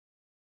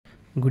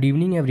Good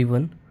evening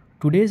everyone.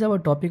 Today's our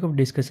topic of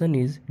discussion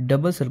is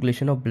double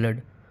circulation of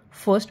blood.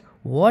 First,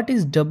 what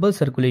is double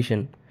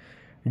circulation?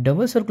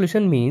 Double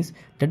circulation means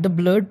that the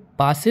blood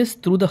passes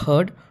through the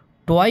heart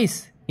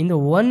twice in the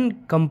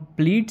one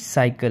complete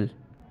cycle.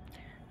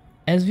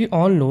 As we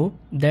all know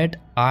that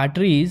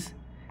arteries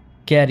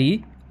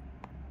carry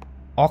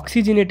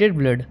oxygenated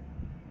blood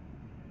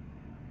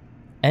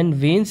and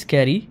veins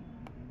carry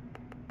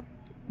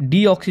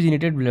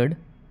deoxygenated blood,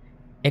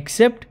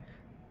 except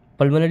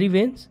pulmonary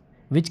veins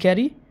which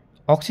carry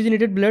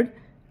oxygenated blood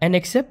and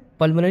except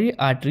pulmonary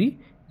artery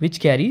which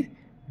carry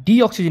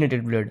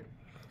deoxygenated blood.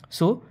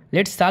 So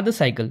let's start the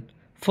cycle.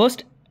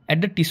 First,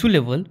 at the tissue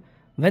level,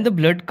 when the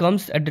blood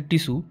comes at the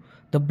tissue,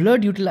 the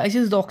blood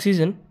utilizes the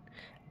oxygen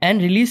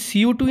and release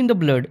CO2 in the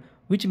blood,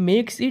 which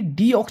makes it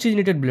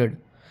deoxygenated blood.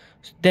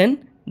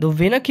 Then the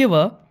vena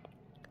cava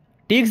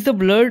takes the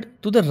blood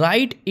to the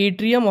right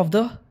atrium of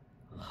the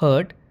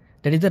heart,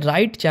 that is the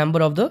right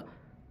chamber of the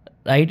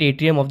right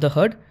atrium of the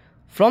heart.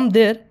 From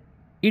there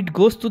it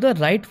goes to the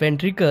right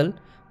ventricle.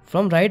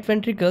 From right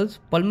ventricles,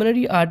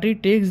 pulmonary artery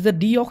takes the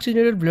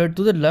deoxygenated blood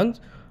to the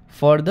lungs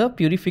for the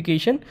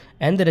purification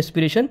and the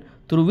respiration,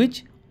 through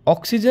which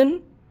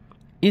oxygen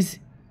is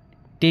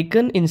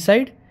taken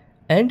inside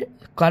and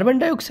carbon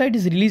dioxide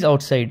is released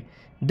outside.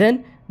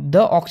 Then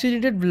the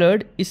oxygenated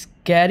blood is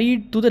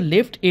carried to the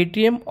left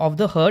atrium of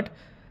the heart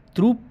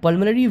through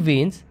pulmonary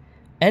veins,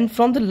 and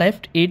from the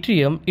left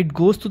atrium it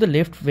goes to the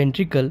left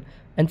ventricle,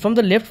 and from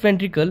the left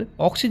ventricle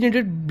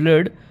oxygenated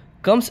blood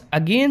comes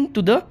again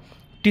to the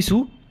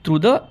tissue through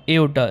the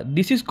aorta.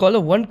 This is called a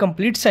one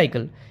complete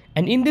cycle,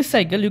 and in this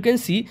cycle you can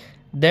see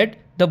that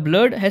the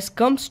blood has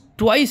come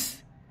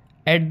twice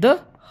at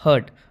the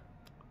heart.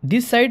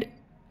 This side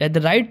at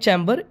the right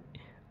chamber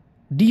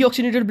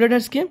deoxygenated blood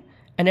has come,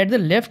 and at the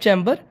left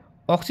chamber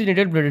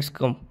oxygenated blood has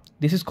come.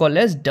 This is called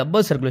as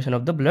double circulation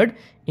of the blood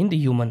in the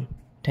human.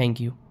 Thank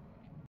you.